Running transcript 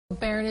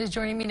Barron is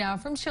joining me now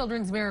from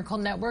Children's Miracle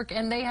Network,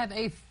 and they have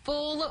a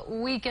full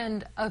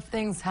weekend of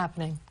things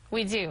happening.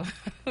 We do.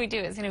 We do.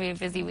 It's going to be a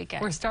busy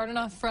weekend. We're starting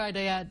off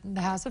Friday at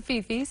the House of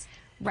Fifi's.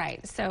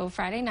 Right. So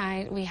Friday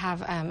night, we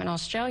have an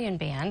Australian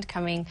band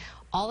coming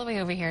all the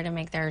way over here to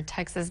make their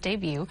Texas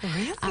debut.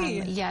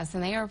 Really? Yes,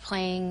 and they are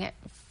playing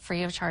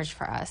free of charge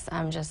for us,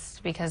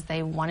 just because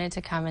they wanted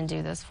to come and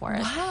do this for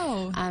us.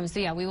 Wow. So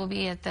yeah, we will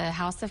be at the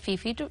House of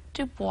Fifi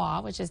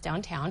Dubois, which is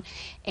downtown,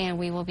 and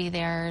we will be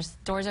there.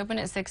 Doors open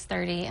at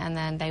 6:30, and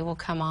then they will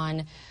come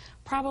on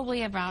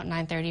probably about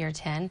 9:30 or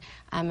 10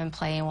 and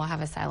play, and we'll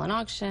have a silent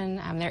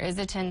auction. There is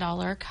a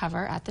 $10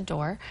 cover at the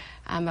door,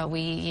 but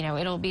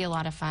it'll be a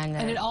lot of fun.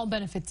 And it all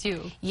benefits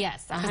you.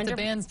 Yes, 100%. Because the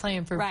band's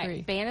playing for free.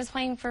 Right, band is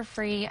playing for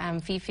free.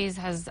 Fifi's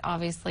has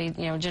obviously,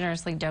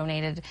 generously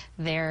donated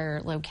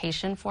their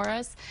location for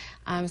us.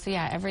 So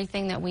yeah,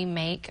 everything that we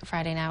make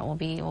Friday night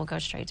will go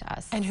straight to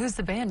us. And who's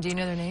the band? Do you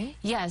know their name?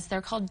 Yes,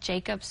 they're called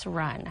Jacob's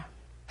Run.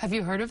 Have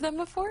you heard of them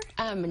before?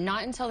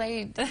 Not until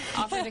they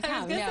offered to come. I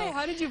was gonna say,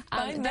 how did you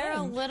find them? They're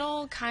a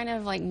little kind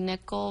of like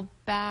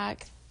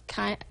Nickelback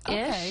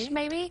ish,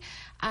 maybe.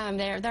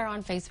 They're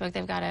on Facebook.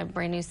 They've got a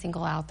brand new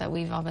single out that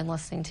we've all been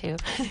listening to.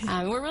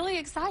 We're really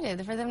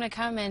excited for them to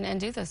come and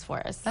do this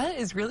for us. That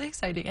is really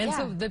exciting. And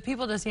so the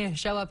people just need to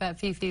show up at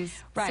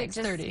Fifi's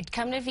 6:30. Just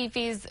come to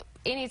Fifi's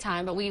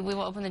anytime, but we will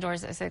open the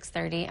doors at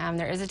 6:30.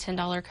 There is a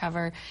 $10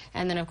 cover,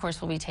 and then of course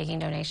we'll be taking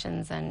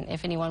donations, and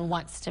if anyone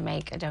wants to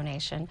make a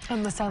donation.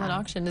 And the silent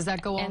auction, does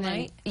that go all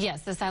night?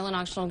 Yes, the silent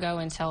auction will go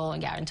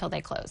until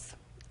they close.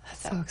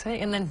 That's so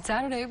exciting. And then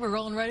Saturday, we're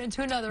rolling right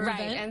into another event.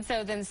 Right, and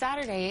so then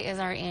Saturday is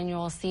our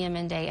annual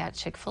CMN Day at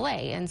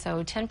Chick-fil-A, and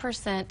so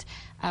 10%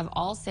 of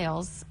all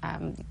sales,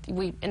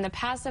 we in the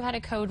past have had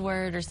a code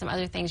word or some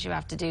other things you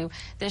have to do.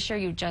 This year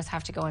you just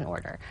have to go and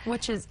order.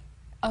 Which is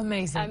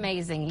amazing.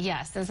 Amazing,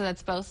 yes. And so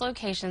that's both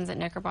locations at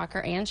Knickerbocker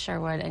and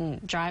Sherwood,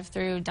 and drive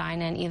through,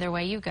 dine in, either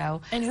way you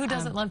go. And who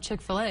doesn't love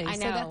Chick-fil-A? I know.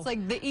 So that's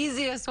like the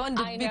easiest one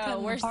to become part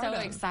of. We're so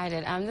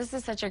excited. This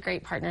is such a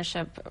great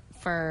partnership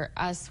for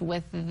us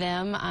with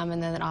them,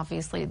 and then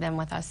obviously them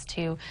with us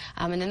too.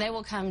 And then they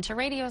will come to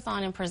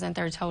Radiothon and present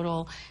their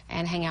total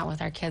and hang out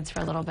with our kids for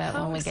a little bit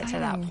when we get to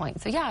that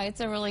point. So yeah,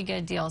 it's a really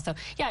good deal. So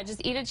yeah,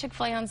 just eat at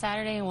Chick-fil-A on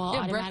Saturday and we'll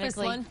automatically... breakfast,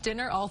 lunch,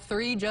 dinner, all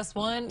three, just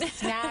one?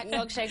 Snack,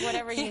 milkshake,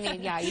 whatever you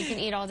need. Yeah, you can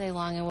eat all day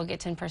long and we'll get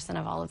 10%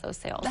 of all of those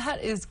sales.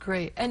 That is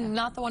great. And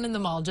not the one in the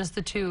mall, just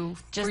the two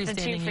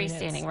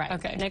freestanding, right.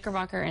 Okay.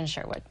 Knickerbocker and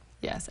Sherwood.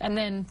 Yes, and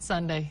then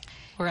Sunday,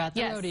 we're at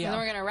the rodeo. And then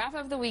we're going to wrap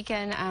up the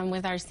weekend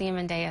with our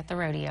CMN Day at the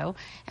rodeo.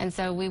 And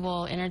so we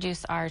will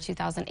introduce our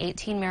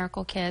 2018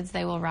 Miracle Kids.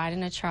 They will ride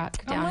in a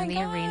truck down in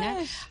the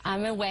arena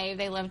and wave.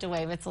 They love to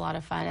wave. It's a lot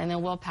of fun. And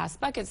then we'll pass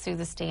buckets through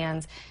the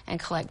stands and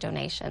collect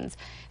donations.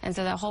 And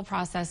so that whole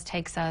process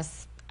takes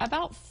us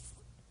about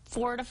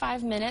 4 to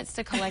 5 minutes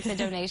to collect the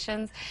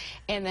donations,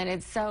 and then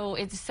it's so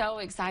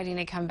exciting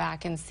to come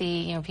back and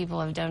see people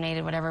have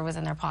donated whatever was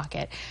in their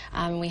pocket.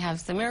 We have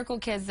some Miracle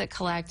Kids that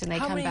collect, and they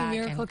come back. How many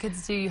Miracle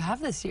Kids do you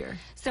have this year?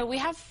 So we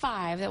have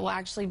 5 that will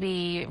actually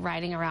be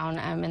riding around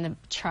in the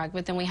truck,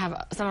 but then we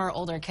have some of our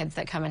older kids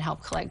that come and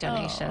help collect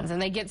donations,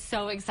 and they get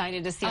so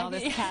excited to see all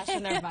this cash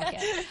in their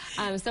bucket.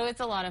 So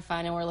it's a lot of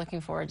fun, and we're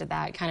looking forward to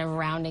that, kind of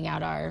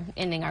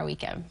ending our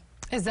weekend.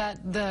 Is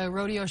that the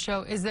rodeo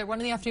show? Is there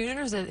one in the afternoon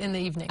or is it in the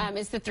evening?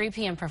 It's the 3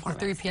 p.m.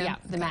 performance. 3 p.m.? Yeah,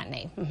 the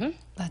matinee.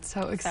 That's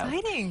so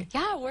exciting. So,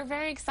 yeah, we're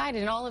very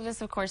excited. And all of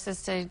this, of course,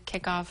 is to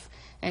kick off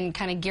and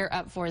kind of gear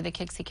up for the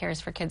Kixie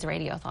Cares for Kids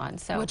Radiothon.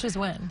 So, which is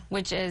when?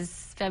 Which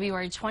is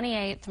February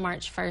 28th,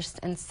 March 1st,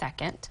 and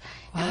 2nd.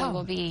 Wow. And we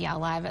will be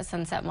live at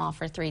Sunset Mall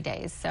for 3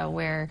 days. So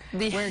we're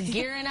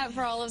gearing up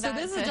for all of that.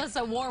 So this is just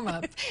a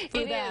warm-up for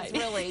that. It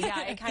is, really.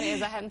 Yeah, it kind of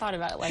is. I hadn't thought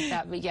about it like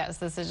that. But yes,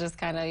 this is just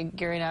kind of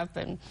gearing up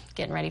and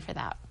getting ready for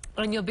that.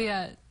 And you'll be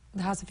at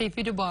the House of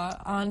Fifi Dubois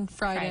on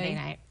Friday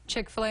night.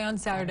 Chick-fil-A on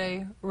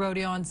Saturday,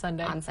 rodeo on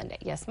Sunday. On Sunday,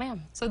 yes,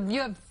 ma'am. So you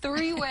have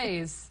 3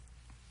 ways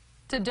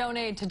to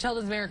donate to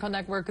Children's Miracle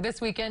Network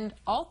this weekend.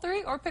 All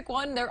 3, or pick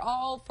one. They're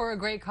all for a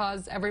great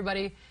cause.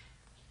 Everybody,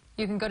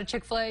 you can go to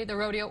Chick-fil-A, the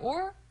rodeo,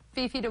 or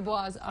Fifi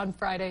Dubois on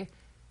Friday.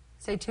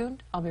 Stay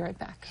tuned. I'll be right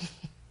back.